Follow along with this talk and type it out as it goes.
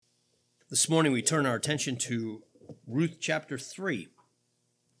This morning we turn our attention to Ruth chapter 3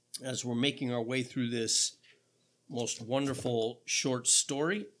 as we're making our way through this most wonderful short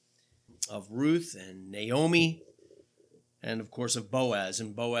story of Ruth and Naomi and of course of Boaz.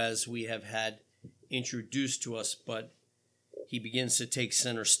 And Boaz we have had introduced to us, but he begins to take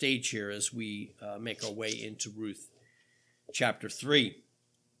center stage here as we make our way into Ruth chapter 3.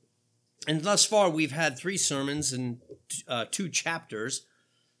 And thus far we've had 3 sermons and 2 chapters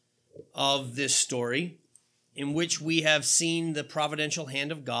of this story in which we have seen the providential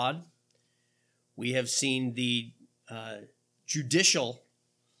hand of God. We have seen the judicial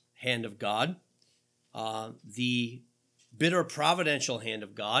hand of God, the bitter providential hand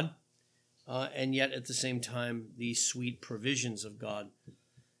of God, and yet at the same time, the sweet provisions of God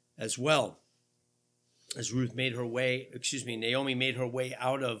as well. As Naomi made her way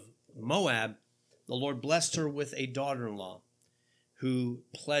out of Moab, the Lord blessed her with a daughter-in-law who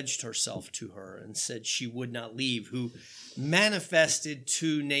pledged herself to her and said she would not leave, who manifested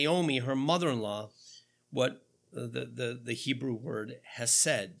to Naomi, her mother-in-law, what the Hebrew word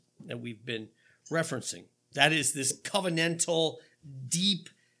hesed that we've been referencing. That is this covenantal, deep,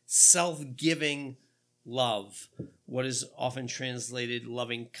 self-giving love, what is often translated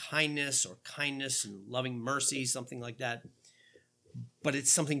loving kindness or kindness and loving mercy, something like that. But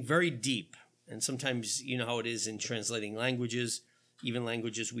it's something very deep. And sometimes, you know how it is in translating languages, even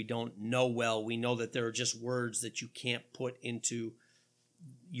languages we don't know well. We know that there are just words that you can't put into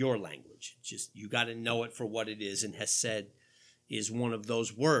your language. Just you got to know it for what it is. And hesed is one of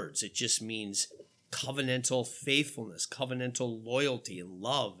those words. It just means covenantal faithfulness, covenantal loyalty and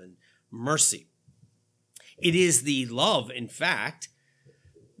love and mercy. It is the love, in fact,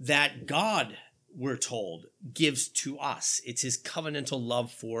 that God, we're told, gives to us. It's his covenantal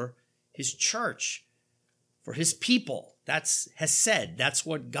love for his church, for his people. That's hesed. That's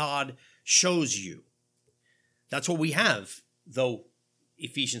what God shows you. That's what we have, though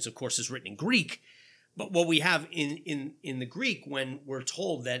Ephesians, of course, is written in Greek. But what we have in the Greek when we're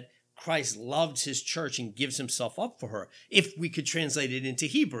told that Christ loved his church and gives himself up for her, if we could translate it into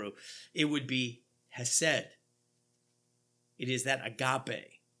Hebrew, it would be hesed. It is that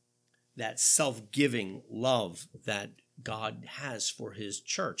agape, that self-giving love that God has for his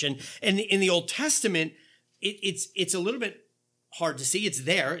church. And in the Old Testament, it's a little bit hard to see. It's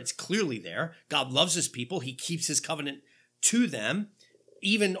there. It's clearly there. God loves his people. He keeps his covenant to them.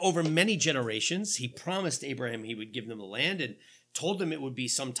 Even over many generations, he promised Abraham he would give them the land and told them it would be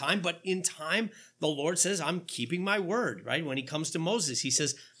some time. But in time, the Lord says, I'm keeping my word, right? When he comes to Moses, he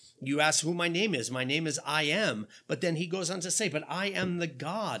says, you ask who my name is. My name is I am. But then he goes on to say, but I am the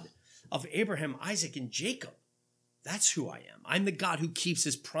God of Abraham, Isaac, and Jacob. That's who I am. I'm the God who keeps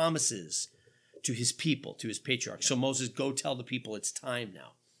his promises to his people, to his patriarchs. So Moses, go tell the people it's time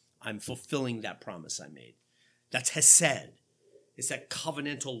now. I'm fulfilling that promise I made. That's hesed. It's that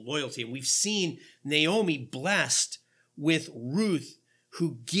covenantal loyalty. And we've seen Naomi blessed with Ruth,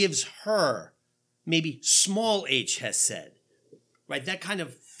 who gives her maybe small h hesed, right? That kind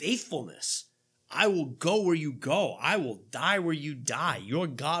of faithfulness. I will go where you go. I will die where you die. Your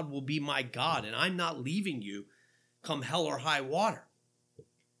God will be my God, and I'm not leaving you come hell or high water.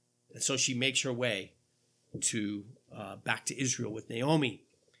 And so she makes her way to back to Israel with Naomi.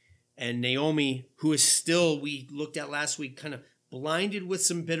 And Naomi, who is still, we looked at last week, kind of blinded with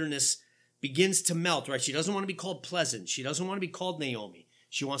some bitterness, begins to melt, right? She doesn't want to be called pleasant. She doesn't want to be called Naomi.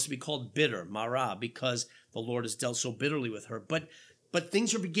 She wants to be called bitter, Mara, because the Lord has dealt so bitterly with her. But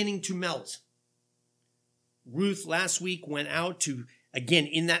things are beginning to melt. Ruth last week went out to, again,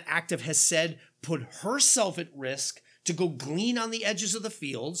 in that act of hesed, put herself at risk to go glean on the edges of the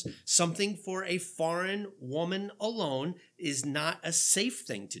fields. Something for a foreign woman alone is not a safe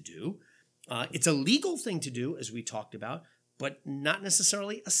thing to do. It's a legal thing to do, as we talked about, but not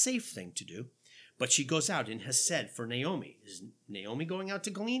necessarily a safe thing to do. But she goes out in hesed for Naomi. Is Naomi going out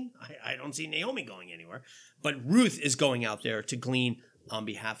to glean? I don't see Naomi going anywhere. But Ruth is going out there to glean on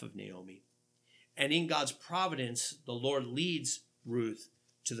behalf of Naomi. And in God's providence, the Lord leads Ruth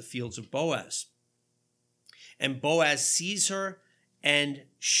to the fields of Boaz. And Boaz sees her and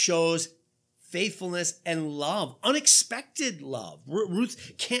shows faithfulness and love, unexpected love.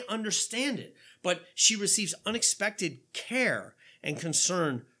 Ruth can't understand it, but she receives unexpected care and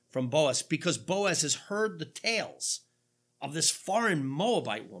concern from Boaz because Boaz has heard the tales of this foreign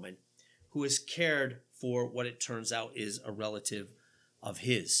Moabite woman who has cared for what it turns out is a relative of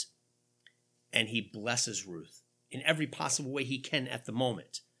his. And he blesses Ruth in every possible way he can at the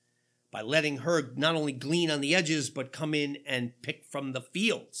moment by letting her not only glean on the edges, but come in and pick from the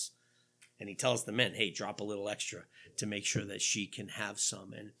fields And he tells the men, hey, drop a little extra to make sure that she can have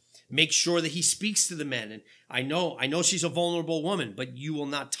some. And make sure that he speaks to the men. And I know she's a vulnerable woman, but you will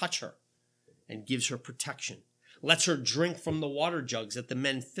not touch her. And gives her protection. Lets her drink from the water jugs that the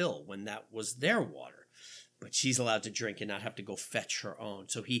men fill when that was their water. But she's allowed to drink and not have to go fetch her own.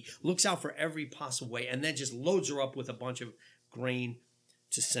 So he looks out for every possible way and then just loads her up with a bunch of grain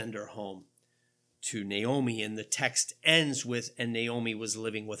to send her home to Naomi. And the text ends with, and Naomi was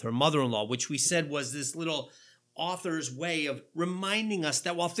living with her mother-in-law, which we said was this little author's way of reminding us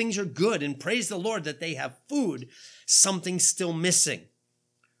that while things are good and praise the Lord that they have food, something's still missing.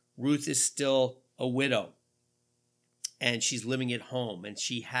 Ruth is still a widow and she's living at home and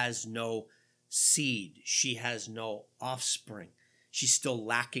she has no seed. She has no offspring. She's still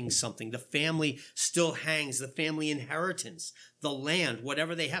lacking something. The family still hangs. The family inheritance, the land,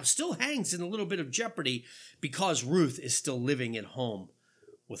 whatever they have, still hangs in a little bit of jeopardy because Ruth is still living at home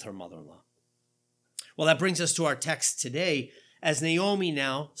with her mother-in-law. Well, that brings us to our text today. As Naomi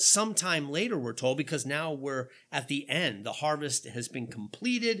now, sometime later, we're told, because now we're at the end. The harvest has been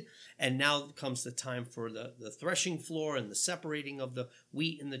completed, and now comes the time for the threshing floor and the separating of the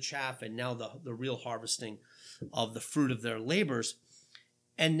wheat and the chaff, and now the real harvesting of the fruit of their labors.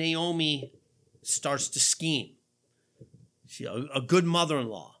 And Naomi starts to scheme. She's a good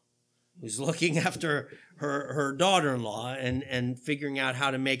mother-in-law who's looking after her daughter-in-law and figuring out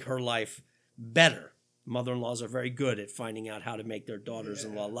how to make her life better. Mother-in-laws are very good at finding out how to make their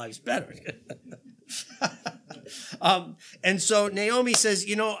daughters-in-law lives better. And so Naomi says,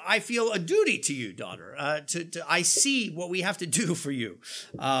 I feel a duty to you, daughter. I see what we have to do for you.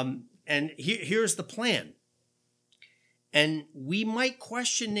 And here's the plan. And we might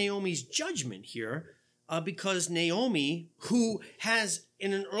question Naomi's judgment here because Naomi, who has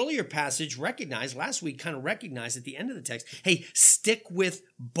in an earlier passage recognized, last week kind of recognized at the end of the text, hey, stick with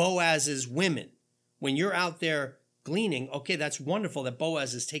Boaz's women. When you're out there gleaning, okay, that's wonderful that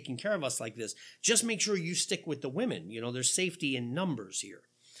Boaz is taking care of us like this. Just make sure you stick with the women. There's safety in numbers here.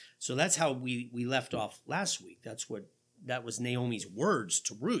 So that's how we left off last week. That was Naomi's words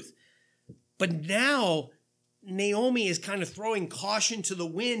to Ruth. But now Naomi is kind of throwing caution to the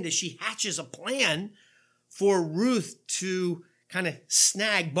wind as she hatches a plan for Ruth to kind of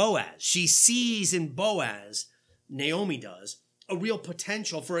snag Boaz. She sees in Boaz, Naomi does, a real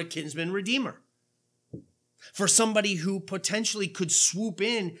potential for a kinsman redeemer. For somebody who potentially could swoop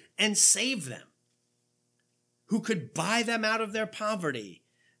in and save them, who could buy them out of their poverty,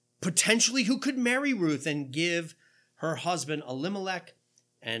 potentially who could marry Ruth and give her husband Elimelech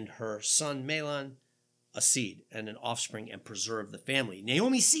and her son Mahlon a seed and an offspring and preserve the family.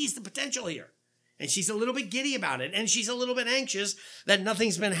 Naomi sees the potential here, and she's a little bit giddy about it, and she's a little bit anxious that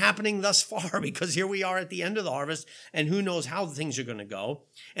nothing's been happening thus far because here we are at the end of the harvest, and who knows how things are going to go.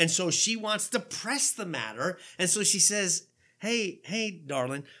 And so she wants to press the matter, and so she says, hey,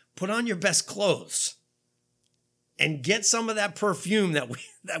 darling, put on your best clothes and get some of that perfume that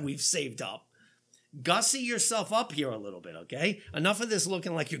we've saved up. Gussy yourself up here a little bit, okay? Enough of this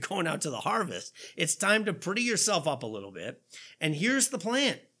looking like you're going out to the harvest. It's time to pretty yourself up a little bit, and here's the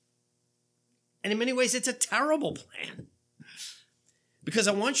plan. And in many ways, it's a terrible plan. Because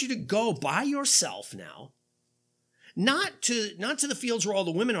I want you to go by yourself now, not to the fields where all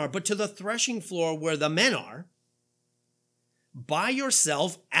the women are, but to the threshing floor where the men are, by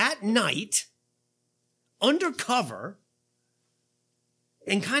yourself at night, undercover,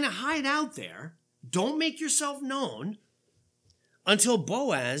 and kind of hide out there. Don't make yourself known until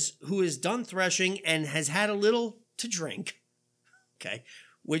Boaz, who is done threshing and has had a little to drink, okay?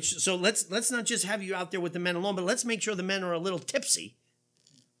 So let's not just have you out there with the men alone, but let's make sure the men are a little tipsy.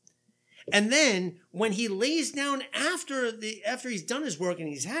 And then when he lays down after he's done his work and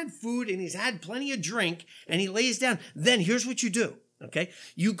he's had food and he's had plenty of drink and he lays down, then here's what you do, okay?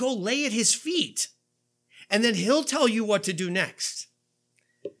 You go lay at his feet and then he'll tell you what to do next.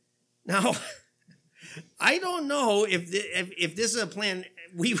 Now, I don't know if this is a plan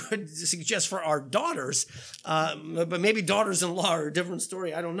we would suggest for our daughters, but maybe daughters-in-law are a different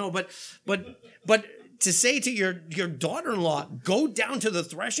story. I don't know, but to say to your daughter-in-law, go down to the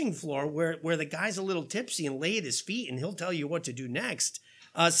threshing floor where the guy's a little tipsy and lay at his feet and he'll tell you what to do next,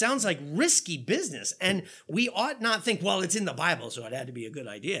 sounds like risky business. And we ought not think, well, it's in the Bible, so it had to be a good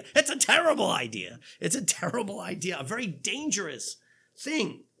idea. It's a terrible idea. It's a terrible idea, a very dangerous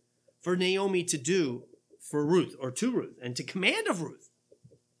thing for Naomi to do for Ruth, or to Ruth, and to command of Ruth.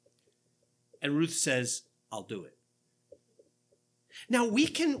 And Ruth says, I'll do it. Now we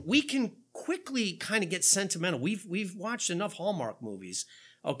can quickly kind of get sentimental. We've watched enough Hallmark movies,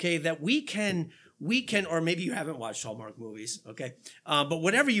 okay, that we can, or maybe you haven't watched Hallmark movies, okay, but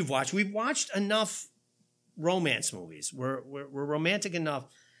whatever you've watched, we've watched enough romance movies. We're romantic enough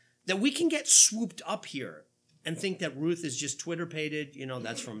that we can get swooped up here and think that Ruth is just Twitter-pated.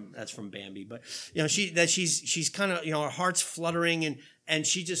 That's from Bambi, but she's kind of, her heart's fluttering and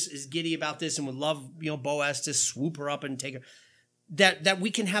she just is giddy about this and would love, Boaz to swoop her up and take her. That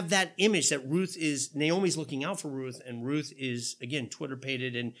we can have that image that Naomi's looking out for Ruth, and Ruth is, again,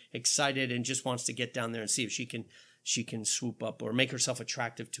 Twitter-pated and excited and just wants to get down there and see if she can swoop up or make herself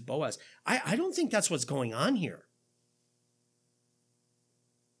attractive to Boaz. I don't think that's what's going on here.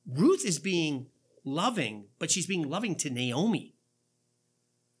 Ruth is being loving, but she's being loving to Naomi.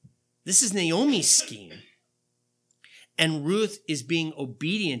 This is Naomi's scheme. And Ruth is being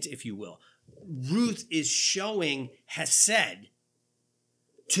obedient, if you will. Ruth is showing hesed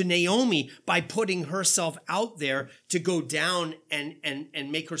to Naomi by putting herself out there to go down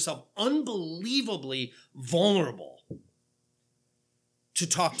and make herself unbelievably vulnerable to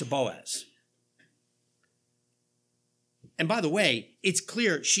talk to Boaz. And by the way, it's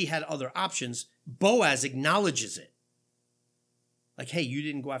clear she had other options. Boaz acknowledges it. Like, hey, you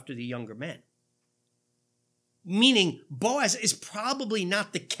didn't go after the younger men. Meaning Boaz is probably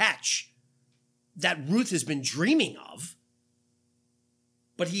not the catch that Ruth has been dreaming of,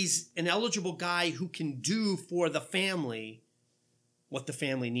 but he's an eligible guy who can do for the family what the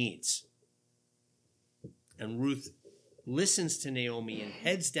family needs. And Ruth listens to Naomi and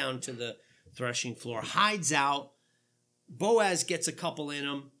heads down to the threshing floor, hides out. Boaz gets a couple in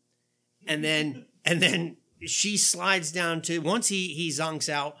him, and then she slides down to, once he zonks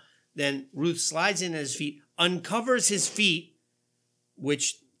out, then Ruth slides in at his feet, uncovers his feet,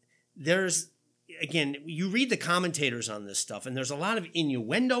 which there's, again, you read the commentators on this stuff, and there's a lot of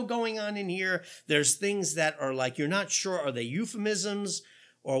innuendo going on in here. There's things that are like, you're not sure, are they euphemisms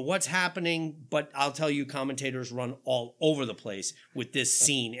or what's happening? But I'll tell you, commentators run all over the place with this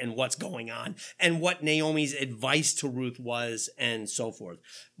scene and what's going on and what Naomi's advice to Ruth was and so forth.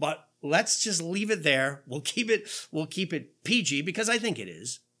 But let's just leave it there. We'll keep it PG, because I think it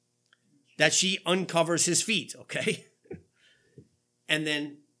is, that she uncovers his feet, okay? And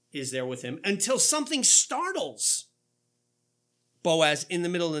then is there with him until something startles Boaz in the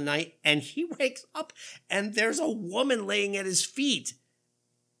middle of the night, and he wakes up and there's a woman laying at his feet.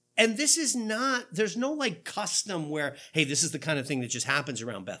 And this is not, there's no like custom where, hey, this is the kind of thing that just happens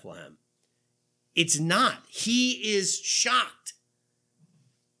around Bethlehem. It's not. He is shocked.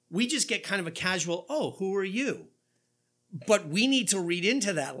 We just get kind of a casual, oh, who are you? But we need to read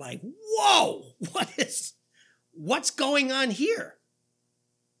into that like, whoa, what's going on here?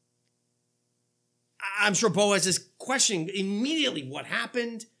 I'm sure Boaz is questioning immediately what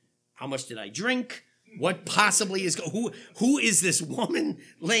happened. How much did I drink? What possibly is, who is this woman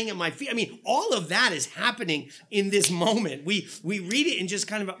laying at my feet? I mean, all of that is happening in this moment. We read it and just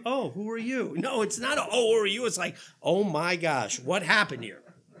kind of, oh, who are you? No, it's not, oh, who are you? It's like, oh my gosh, what happened here?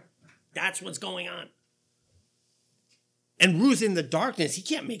 That's what's going on. And Ruth in the darkness, he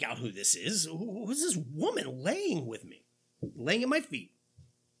can't make out who this is. Who's this woman laying with me? Laying at my feet.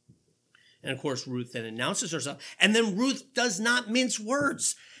 And of course, Ruth then announces herself. And then Ruth does not mince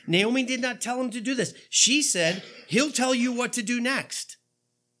words. Naomi did not tell him to do this. She said, he'll tell you what to do next.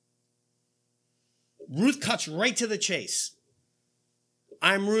 Ruth cuts right to the chase.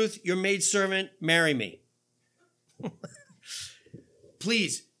 I'm Ruth, your maidservant. Marry me.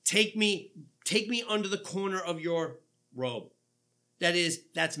 Please, take me under the corner of your robe.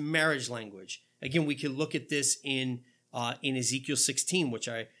 That's marriage language. Again, we could look at this in Ezekiel 16, which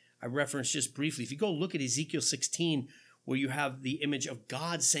I referenced just briefly. If you go look at Ezekiel 16, where you have the image of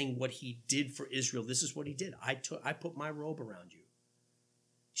God saying what he did for Israel, this is what he did. I put my robe around you.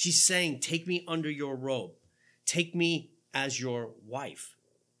 She's saying, take me under your robe. Take me as your wife,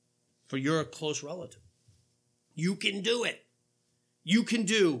 for you're a close relative. You can do it. You can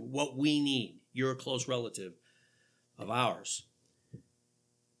do what we need. You're a close relative of ours.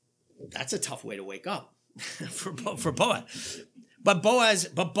 That's a tough way to wake up for Boaz. But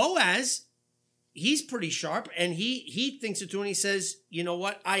Boaz, he's pretty sharp, and he thinks it through, and he says, you know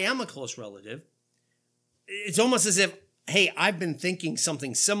what? I am a close relative. It's almost as if, hey, I've been thinking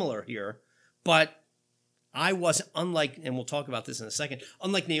something similar here, but I wasn't, and we'll talk about this in a second,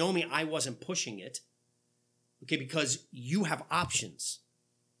 unlike Naomi, I wasn't pushing it, okay, because you have options.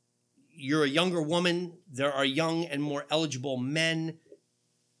 You're a younger woman. There are young and more eligible men.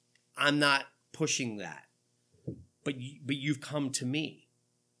 I'm not pushing that. But you've come to me.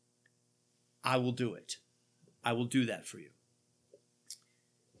 I will do it. I will do that for you.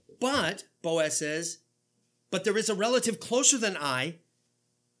 But, Boaz says, but there is a relative closer than I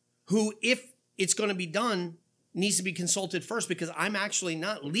who, if it's going to be done, needs to be consulted first, because I'm actually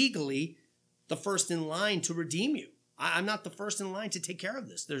not legally the first in line to redeem you. I'm not the first in line to take care of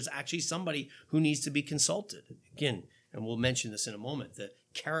this. There's actually somebody who needs to be consulted. Again, and we'll mention this in a moment, the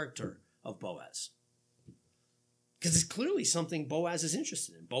character of Boaz. Because it's clearly something Boaz is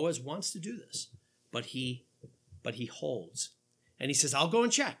interested in. Boaz wants to do this, but he holds. And he says, I'll go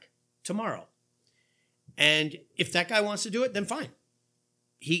and check tomorrow. And if that guy wants to do it, then fine.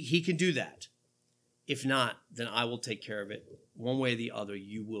 He can do that. If not, then I will take care of it. One way or the other,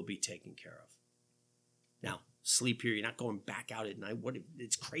 you will be taken care of. Now, sleep here. You're not going back out at night.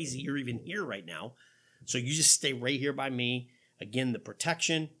 It's crazy you're even here right now. So you just stay right here by me. Again, the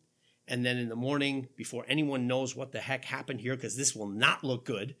protection. And then in the morning, before anyone knows what the heck happened here, because this will not look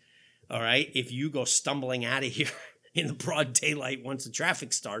good, all right, if you go stumbling out of here in the broad daylight once the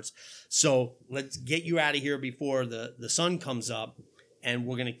traffic starts. So let's get you out of here before the sun comes up, and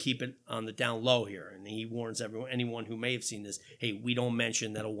we're going to keep it on the down low here. And he warns anyone who may have seen this, hey, we don't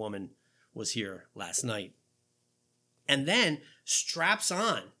mention that a woman was here last night. And then straps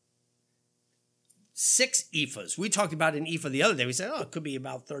on 6 ephahs. We talked about an ephah the other day. We said, it could be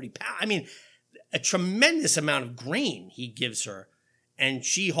about 30 pounds. I mean, a tremendous amount of grain he gives her, and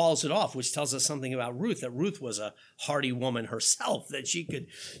she hauls it off, which tells us something about Ruth, that Ruth was a hardy woman herself, that she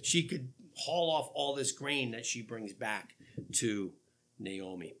could haul off all this grain that she brings back to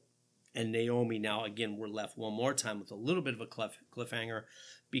Naomi. And Naomi, now again, we're left one more time with a little bit of a cliffhanger,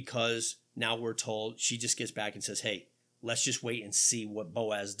 because now we're told, she just gets back and says, hey, let's just wait and see what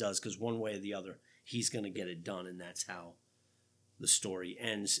Boaz does, because one way or the other, he's going to get it done. And that's how the story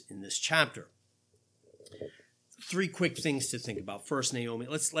ends in this chapter. 3 quick things to think about. First, Naomi.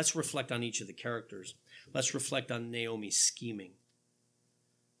 Let's reflect on each of the characters. Let's reflect on Naomi's scheming.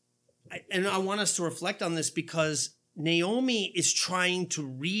 I want us to reflect on this because Naomi is trying to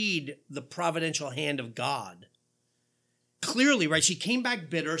read the providential hand of God. Clearly, right? She came back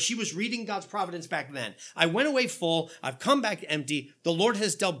bitter. She was reading God's providence back then. I went away full. I've come back empty. The Lord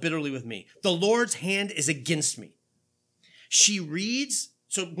has dealt bitterly with me. The Lord's hand is against me. She reads.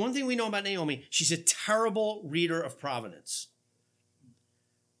 So one thing we know about Naomi, she's a terrible reader of providence.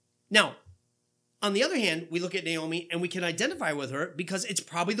 Now, on the other hand, we look at Naomi and we can identify with her because it's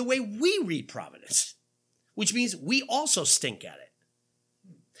probably the way we read providence, which means we also stink at it,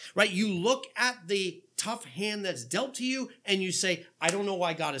 right? You look at the tough hand that's dealt to you and you say, I don't know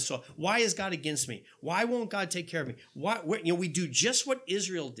why God is so, why is God against me? Why won't God take care of me? We do just what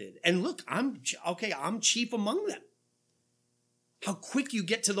Israel did. And look, I'm chief among them. How quick you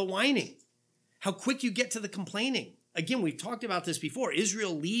get to the whining, how quick you get to the complaining. Again, we've talked about this before.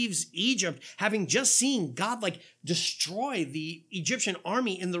 Israel leaves Egypt having just seen God destroy the Egyptian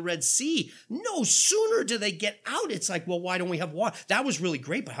army in the Red Sea. No sooner do they get out, it's like, well, why don't we have water? That was really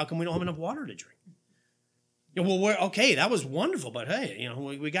great, but how come we don't have enough water to drink? Okay, that was wonderful, but hey,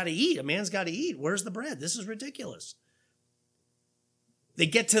 we got to eat. A man's got to eat. Where's the bread? This is ridiculous. They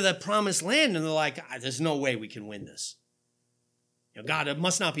get to the promised land and they're like, there's no way we can win this. God, it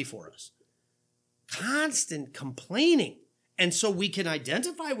must not be for us. Constant complaining. And so we can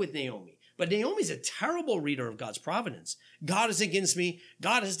identify with Naomi. But Naomi's a terrible reader of God's providence. God is against me.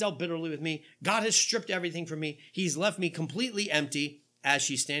 God has dealt bitterly with me. God has stripped everything from me. He's left me completely empty as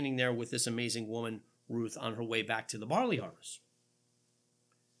she's standing there with this amazing woman, Ruth, on her way back to the barley harvest.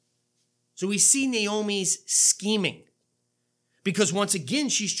 So we see Naomi's scheming. Because once again,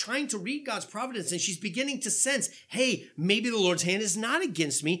 she's trying to read God's providence and she's beginning to sense, hey, maybe the Lord's hand is not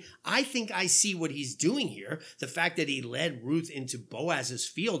against me. I think I see what he's doing here. The fact that he led Ruth into Boaz's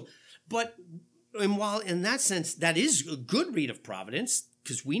field. And while in that sense, that is a good read of providence,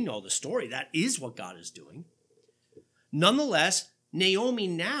 because we know the story, that is what God is doing. Nonetheless, Naomi,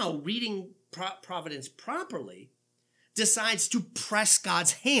 now reading providence properly, decides to press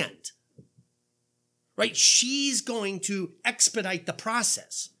God's hand. Right? She's going to expedite the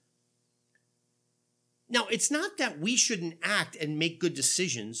process. Now, it's not that we shouldn't act and make good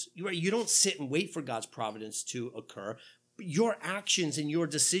decisions. You don't sit and wait for God's providence to occur. Your actions and your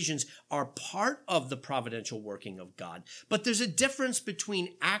decisions are part of the providential working of God. But there's a difference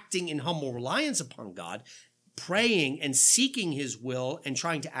between acting in humble reliance upon God, praying and seeking his will and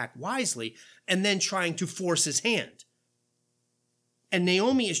trying to act wisely, and then trying to force his hand. And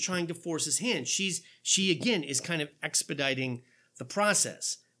Naomi is trying to force his hand. She again is kind of expediting the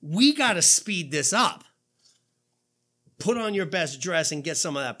process. We got to speed this up. Put on your best dress and get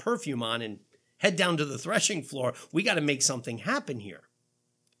some of that perfume on and head down to the threshing floor. We got to make something happen here.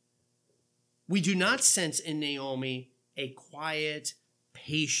 We do not sense in Naomi a quiet,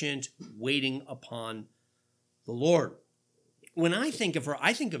 patient, waiting upon the Lord. When I think of her,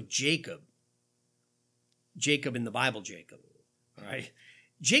 I think of Jacob. Jacob in the Bible, Jacob. All right.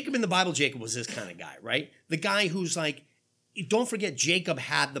 Jacob in the Bible, Jacob was this kind of guy, right? The guy who's like, don't forget, Jacob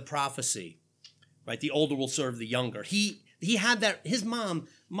had the prophecy, right? The older will serve the younger. He had that. His mom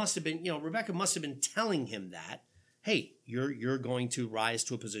must have been, Rebecca must have been telling him that, hey, you're going to rise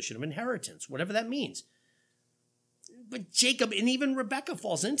to a position of inheritance, whatever that means. But Jacob, and even Rebecca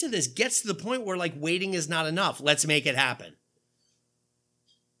falls into this, gets to the point where like waiting is not enough. Let's make it happen.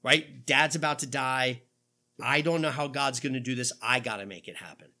 Right? Dad's about to die. I don't know how God's going to do this. I got to make it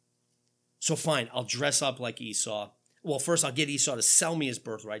happen. So fine, I'll dress up like Esau. Well, first I'll get Esau to sell me his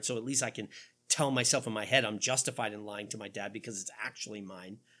birthright, so at least I can tell myself in my head I'm justified in lying to my dad because it's actually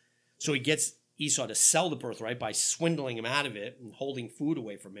mine. So he gets Esau to sell the birthright by swindling him out of it and holding food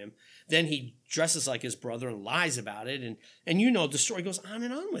away from him. Then he dresses like his brother and lies about it. And the story goes on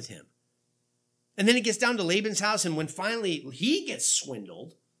and on with him. And then he gets down to Laban's house, and when finally he gets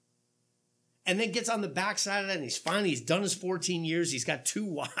swindled, and then gets on the backside of that, and he's done his 14 years. He's got 2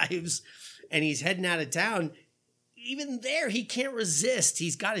 wives, and he's heading out of town. Even there, he can't resist.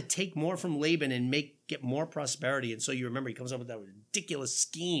 He's got to take more from Laban and get more prosperity. And so you remember he comes up with that ridiculous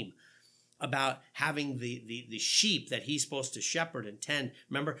scheme about having the sheep that he's supposed to shepherd and tend.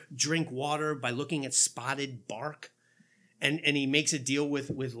 Remember, drink water by looking at spotted bark. And he makes a deal with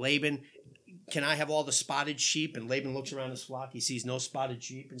Laban. Can I have all the spotted sheep? And Laban looks around his flock. He sees no spotted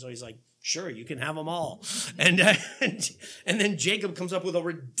sheep. And so he's like, sure, you can have them all. And then Jacob comes up with a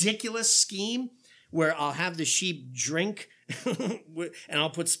ridiculous scheme where I'll have the sheep drink and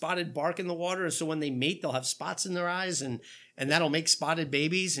I'll put spotted bark in the water. And so when they mate, they'll have spots in their eyes and that'll make spotted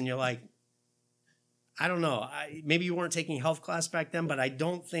babies. And you're like, I don't know. Maybe you weren't taking health class back then, but I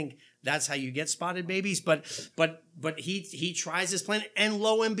don't think that's how you get spotted babies. But he tries this plan, and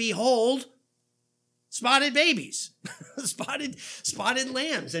lo and behold, spotted babies, spotted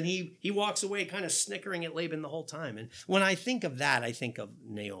lambs. And he walks away kind of snickering at Laban the whole time. And when I think of that, I think of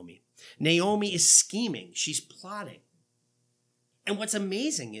Naomi. Naomi is scheming. She's plotting. And what's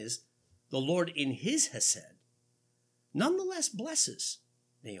amazing is the Lord in his hesed nonetheless blesses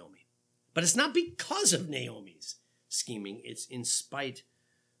Naomi. But it's not because of Naomi's scheming. It's in spite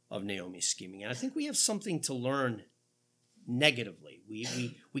of Naomi's scheming. And I think we have something to learn negatively.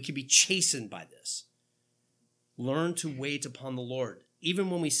 We can be chastened by this. Learn to wait upon the Lord. Even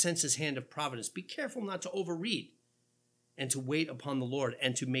when we sense his hand of providence, be careful not to overread and to wait upon the Lord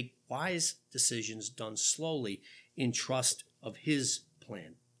and to make wise decisions done slowly in trust of his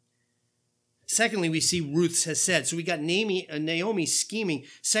plan. Secondly, we see Ruth's hesed. So we got Naomi scheming.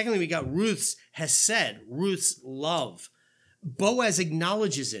 Secondly, we got Ruth's hesed, Ruth's love. Boaz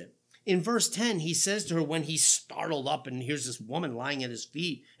acknowledges it. In verse 10, he says to her when he's startled up and here's this woman lying at his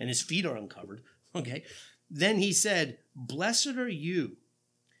feet and his feet are uncovered. Okay. Then he said, "Blessed are you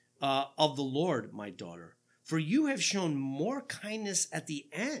of the Lord, my daughter, for you have shown more kindness at the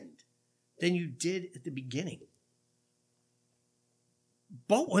end than you did at the beginning."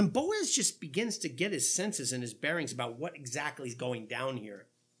 When Boaz just begins to get his senses and his bearings about what exactly is going down here,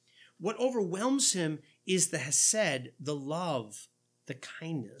 what overwhelms him is the hesed, the love, the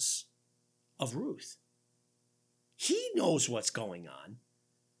kindness of Ruth. He knows what's going on.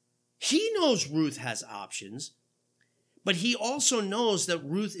 He knows Ruth has options, but he also knows that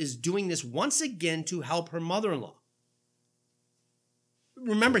Ruth is doing this once again to help her mother-in-law.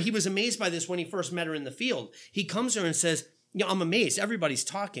 Remember, he was amazed by this when he first met her in the field. He comes to her and says, I'm amazed. Everybody's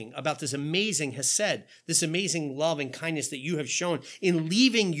talking about this amazing hesed, this amazing love and kindness that you have shown in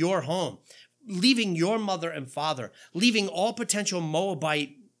leaving your home, leaving your mother and father, leaving all potential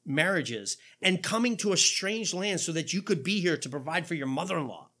Moabite marriages and coming to a strange land so that you could be here to provide for your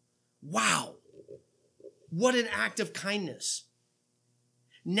mother-in-law. Wow. What an act of kindness.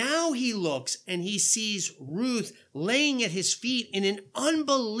 Now he looks and he sees Ruth laying at his feet in an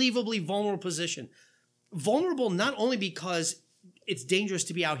unbelievably vulnerable position. Vulnerable not only because it's dangerous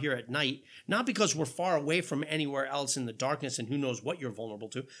to be out here at night, not because we're far away from anywhere else in the darkness and who knows what you're vulnerable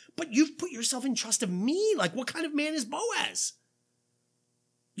to, but you've put yourself in trust of me. Like, what kind of man is Boaz?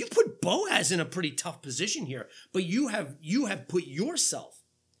 You put Boaz in a pretty tough position here, but you have put yourself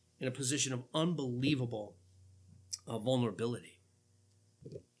in a position of unbelievable vulnerability.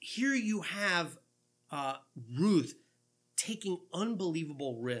 Here you have Ruth taking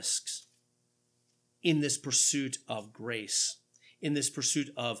unbelievable risks in this pursuit of grace, in this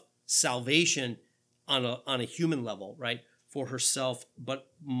pursuit of salvation on a human level, right? For herself,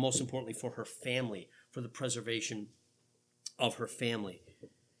 but most importantly for her family, for the preservation of her family.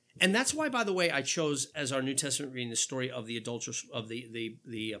 And that's why, by the way, I chose as our New Testament reading the story of the adulteress, of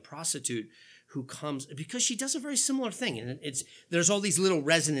the prostitute who comes, because she does a very similar thing. And there's all these little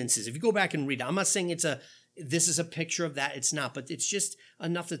resonances. If you go back and read it, I'm not saying this is a picture of that. It's not, but it's just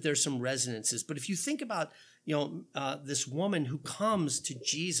enough that there's some resonances. But if you think about, this woman who comes to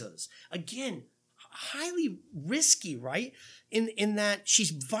Jesus, again, highly risky, right? In that she's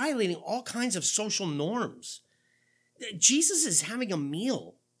violating all kinds of social norms. Jesus is having a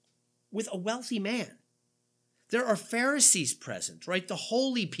meal with a wealthy man. There are Pharisees present, right? The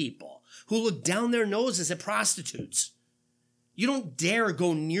holy people who look down their noses at prostitutes. You don't dare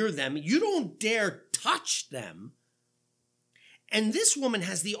go near them. You don't dare touch them. And this woman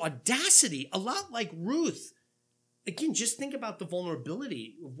has the audacity, a lot like Ruth. Again, just think about the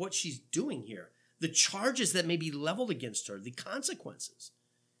vulnerability of what she's doing here. The charges that may be leveled against her, the consequences.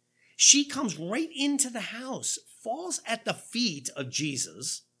 She comes right into the house, falls at the feet of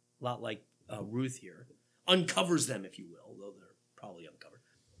Jesus, a lot like Ruth here, uncovers them, if you will, though they're probably uncovered,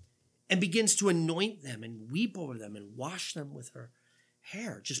 and begins to anoint them and weep over them and wash them with her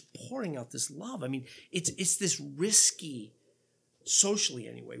hair, just pouring out this love. I mean, it's this risky, socially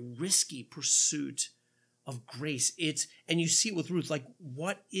anyway, risky pursuit of grace. And you see it with Ruth, like,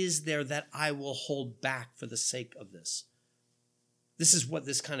 what is there that I will hold back for the sake of this? This is what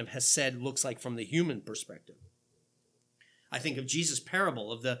this kind of hesed looks like from the human perspective. I think of Jesus'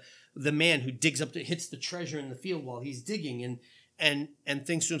 parable of the man who hits the treasure in the field while he's digging and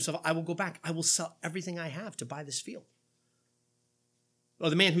thinks to himself, I will go back. I will sell everything I have to buy this field.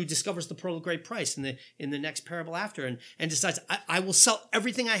 Or the man who discovers the pearl of great price in the next parable after and decides, I will sell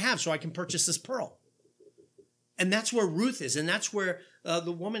everything I have so I can purchase this pearl. And that's where Ruth is, and that's where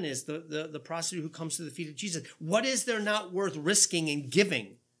the woman is, the prostitute who comes to the feet of Jesus. What is there not worth risking and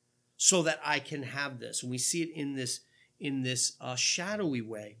giving so that I can have this? And we see it in this shadowy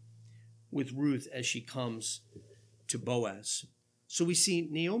way with Ruth as she comes to Boaz. So we see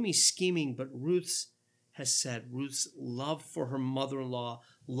Naomi scheming, but Ruth's love for her mother-in-law,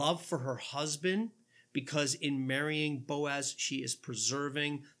 love for her husband, because in marrying Boaz, she is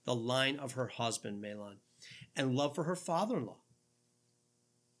preserving the line of her husband, Mahlon. And love for her father-in-law,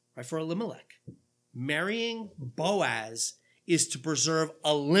 right, for Elimelech. Marrying Boaz is to preserve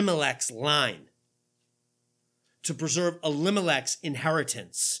Elimelech's line, to preserve Elimelech's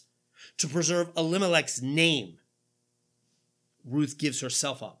inheritance, to preserve Elimelech's name. Ruth gives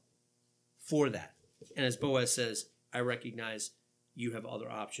herself up for that. And as Boaz says, I recognize you have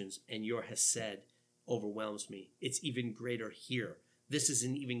other options, and your hesed overwhelms me. It's even greater here. This is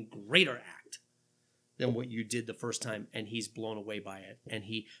an even greater act than what you did the first time, and he's blown away by it. And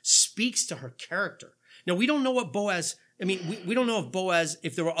he speaks to her character. Now, we don't know what Boaz, we don't know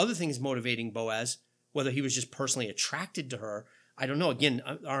if there were other things motivating Boaz, whether he was just personally attracted to her. I don't know. Again,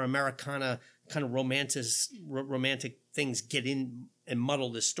 our Americana kind of romantic things get in and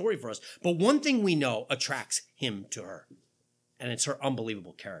muddle this story for us. But one thing we know attracts him to her, and it's her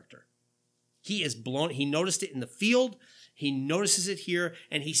unbelievable character. He noticed it in the field, he notices it here,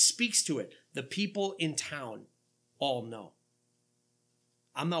 and he speaks to it. The people in town all know.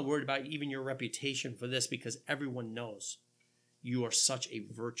 I'm not worried about even your reputation for this, because everyone knows you are such a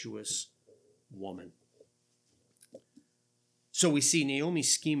virtuous woman. So we see Naomi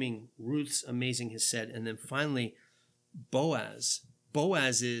scheming, Ruth's amazing hesed, and then finally Boaz.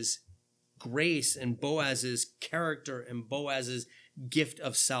 Boaz's grace and Boaz's character and Boaz's gift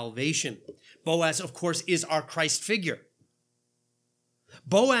of salvation. Boaz, of course, is our Christ figure.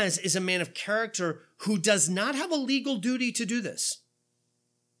 Boaz is a man of character who does not have a legal duty to do this.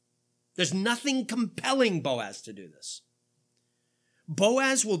 There's nothing compelling Boaz to do this.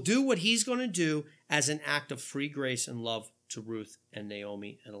 Boaz will do what he's going to do as an act of free grace and love to Ruth and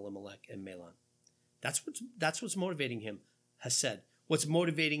Naomi and Elimelech and Mahlon. That's what's motivating him, hesed. What's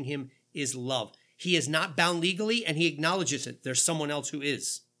motivating him is love. He is not bound legally, and he acknowledges it. There's someone else who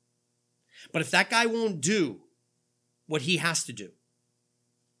is. But if that guy won't do what he has to do,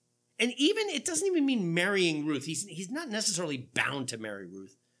 and even, it doesn't even mean marrying Ruth. He's not necessarily bound to marry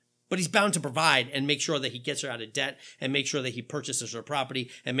Ruth, but he's bound to provide and make sure that he gets her out of debt and make sure that he purchases her property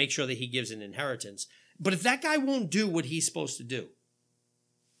and make sure that he gives an inheritance. But if that guy won't do what he's supposed to do,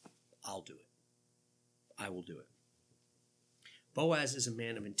 I'll do it. I will do it. Boaz is a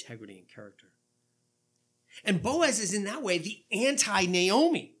man of integrity and character. And Boaz is in that way the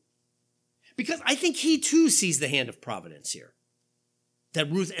anti-Naomi, because I think he too sees the hand of providence here,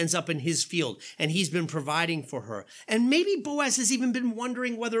 that Ruth ends up in his field and he's been providing for her. And maybe Boaz has even been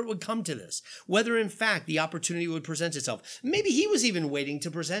wondering whether it would come to this, whether in fact the opportunity would present itself. Maybe he was even waiting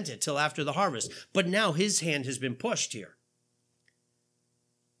to present it till after the harvest, but now his hand has been pushed here.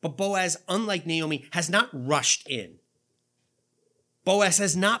 But Boaz, unlike Naomi, has not rushed in. Boaz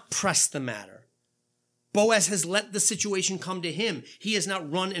has not pressed the matter. Boaz has let the situation come to him. He has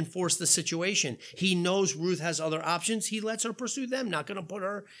not run and forced the situation. He knows Ruth has other options. He lets her pursue them, not going to put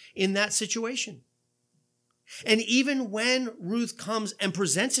her in that situation. And even when Ruth comes and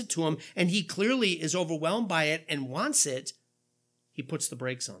presents it to him, and he clearly is overwhelmed by it and wants it, he puts the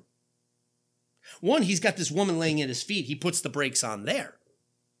brakes on. One, he's got this woman laying at his feet. He puts the brakes on there.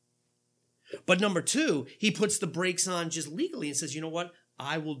 But number two, he puts the brakes on just legally and says, you know what?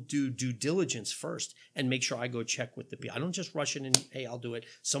 I will do due diligence first and make sure I go check with the people. I don't just rush in and, hey, I'll do it.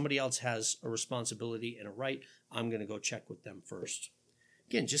 Somebody else has a responsibility and a right. I'm going to go check with them first.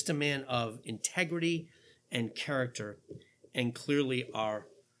 Again, just a man of integrity and character, and clearly our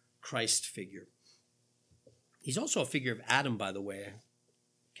Christ figure. He's also a figure of Adam, by the way.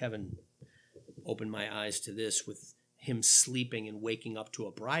 Kevin opened my eyes to this with him sleeping and waking up to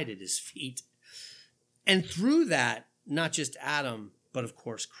a bride at his feet. And through that, not just Adam, but of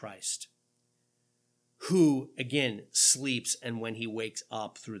course Christ, who again sleeps, and when he wakes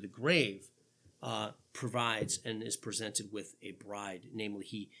up through the grave, provides and is presented with a bride. Namely,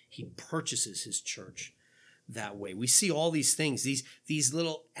 he purchases his church that way. We see all these things. These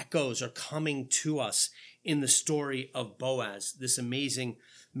little echoes are coming to us in the story of Boaz, this amazing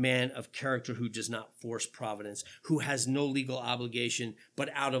man of character who does not force providence, who has no legal obligation, but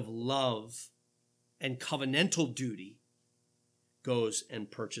out of love and covenantal duty goes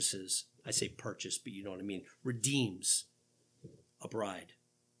and purchases. I say purchase, but you know what I mean. Redeems a bride.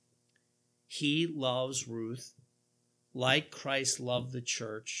 He loves Ruth like Christ loved the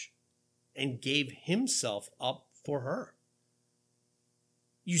church and gave himself up for her.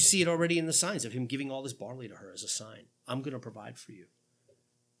 You see it already in the signs of him giving all this barley to her as a sign. I'm going to provide for you.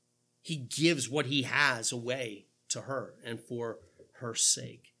 He gives what he has away to her and for her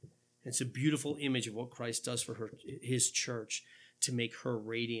sake. It's a beautiful image of what Christ does for her, his church, to make her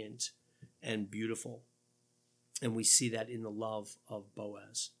radiant and beautiful. And we see that in the love of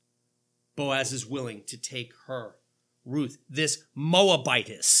Boaz. Boaz is willing to take her, Ruth, this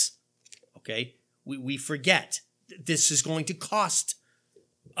Moabitess. Okay, we forget this is going to cost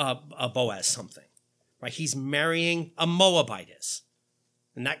Boaz something, right? He's marrying a Moabitess,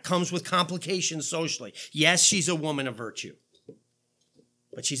 and that comes with complications socially. Yes, she's a woman of virtue,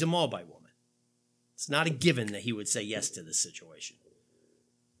 but she's a Moabite woman. It's not a given that he would say yes to this situation,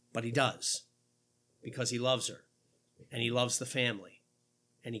 but he does because he loves her, and he loves the family,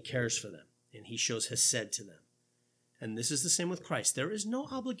 and he cares for them, and he shows hesed to them. And this is the same with Christ. There is no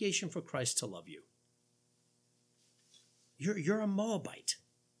obligation for Christ to love you. You're a Moabite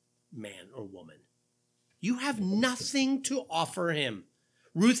man or woman. You have nothing to offer him.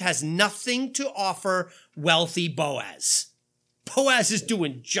 Ruth has nothing to offer wealthy Boaz. Boaz is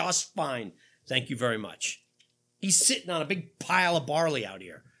doing just fine. Thank you very much. He's sitting on a big pile of barley out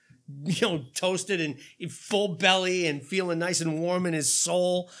here, toasted and full belly and feeling nice and warm in his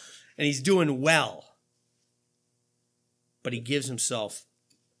soul, and he's doing well. But he gives himself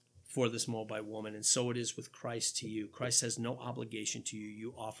for this Moabite woman, and so it is with Christ to you. Christ has no obligation to you.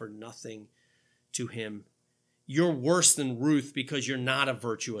 You offer nothing to him. You're worse than Ruth because you're not a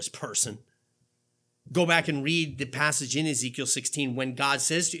virtuous person. Go back and read the passage in Ezekiel 16 when God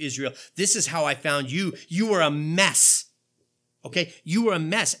says to Israel, this is how I found you. You were a mess. Okay? You were a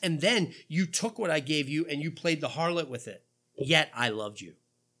mess. And then you took what I gave you and you played the harlot with it. Yet I loved you.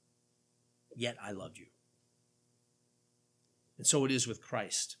 Yet I loved you. And so it is with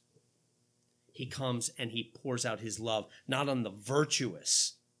Christ. He comes and he pours out his love, not on the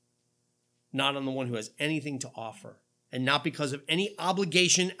virtuous, not on the one who has anything to offer, and not because of any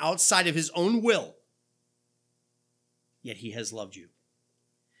obligation outside of his own will. Yet he has loved you.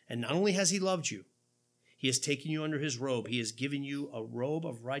 And not only has he loved you, he has taken you under his robe. He has given you a robe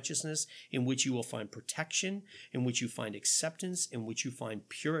of righteousness in which you will find protection, in which you find acceptance, in which you find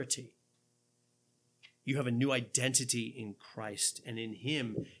purity. You have a new identity in Christ, and in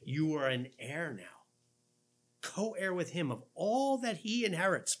him you are an heir now. Co-heir with him of all that he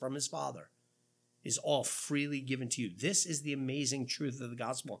inherits from his Father is all freely given to you. This is the amazing truth of the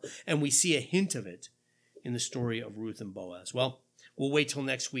gospel, and we see a hint of it in the story of Ruth and Boaz. Well, we'll wait till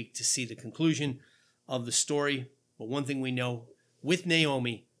next week to see the conclusion of the story, but one thing we know, with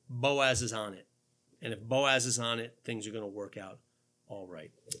Naomi, Boaz is on it. And if Boaz is on it, things are going to work out all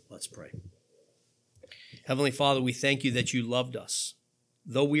right. Let's pray. Heavenly Father, we thank you that you loved us.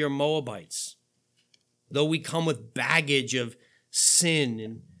 Though we are Moabites, though we come with baggage of sin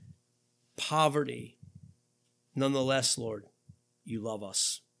and poverty, nonetheless, Lord, you love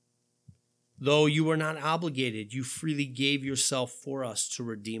us. Though you were not obligated, you freely gave yourself for us to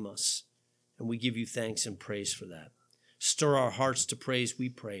redeem us. And we give you thanks and praise for that. Stir our hearts to praise, we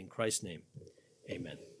pray in Christ's name. Amen.